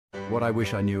What I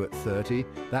wish I knew at 30,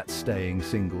 that staying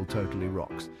single totally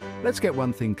rocks. Let's get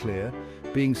one thing clear.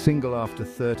 Being single after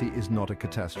 30 is not a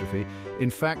catastrophe. In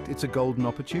fact, it's a golden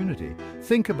opportunity.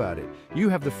 Think about it. You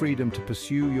have the freedom to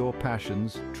pursue your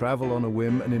passions, travel on a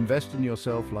whim, and invest in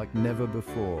yourself like never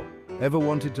before. Ever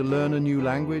wanted to learn a new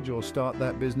language or start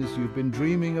that business you've been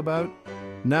dreaming about?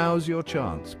 Now's your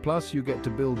chance. Plus, you get to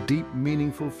build deep,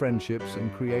 meaningful friendships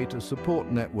and create a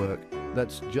support network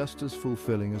that's just as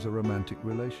fulfilling as a romantic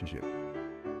relationship.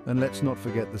 And let's not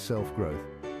forget the self-growth.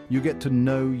 You get to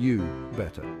know you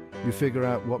better. You figure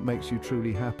out what makes you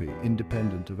truly happy,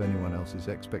 independent of anyone else's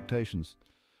expectations.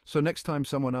 So next time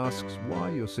someone asks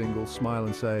why you're single, smile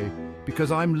and say,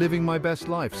 "Because I'm living my best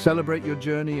life." Celebrate your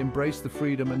journey, embrace the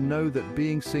freedom, and know that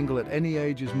being single at any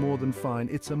age is more than fine.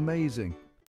 It's amazing.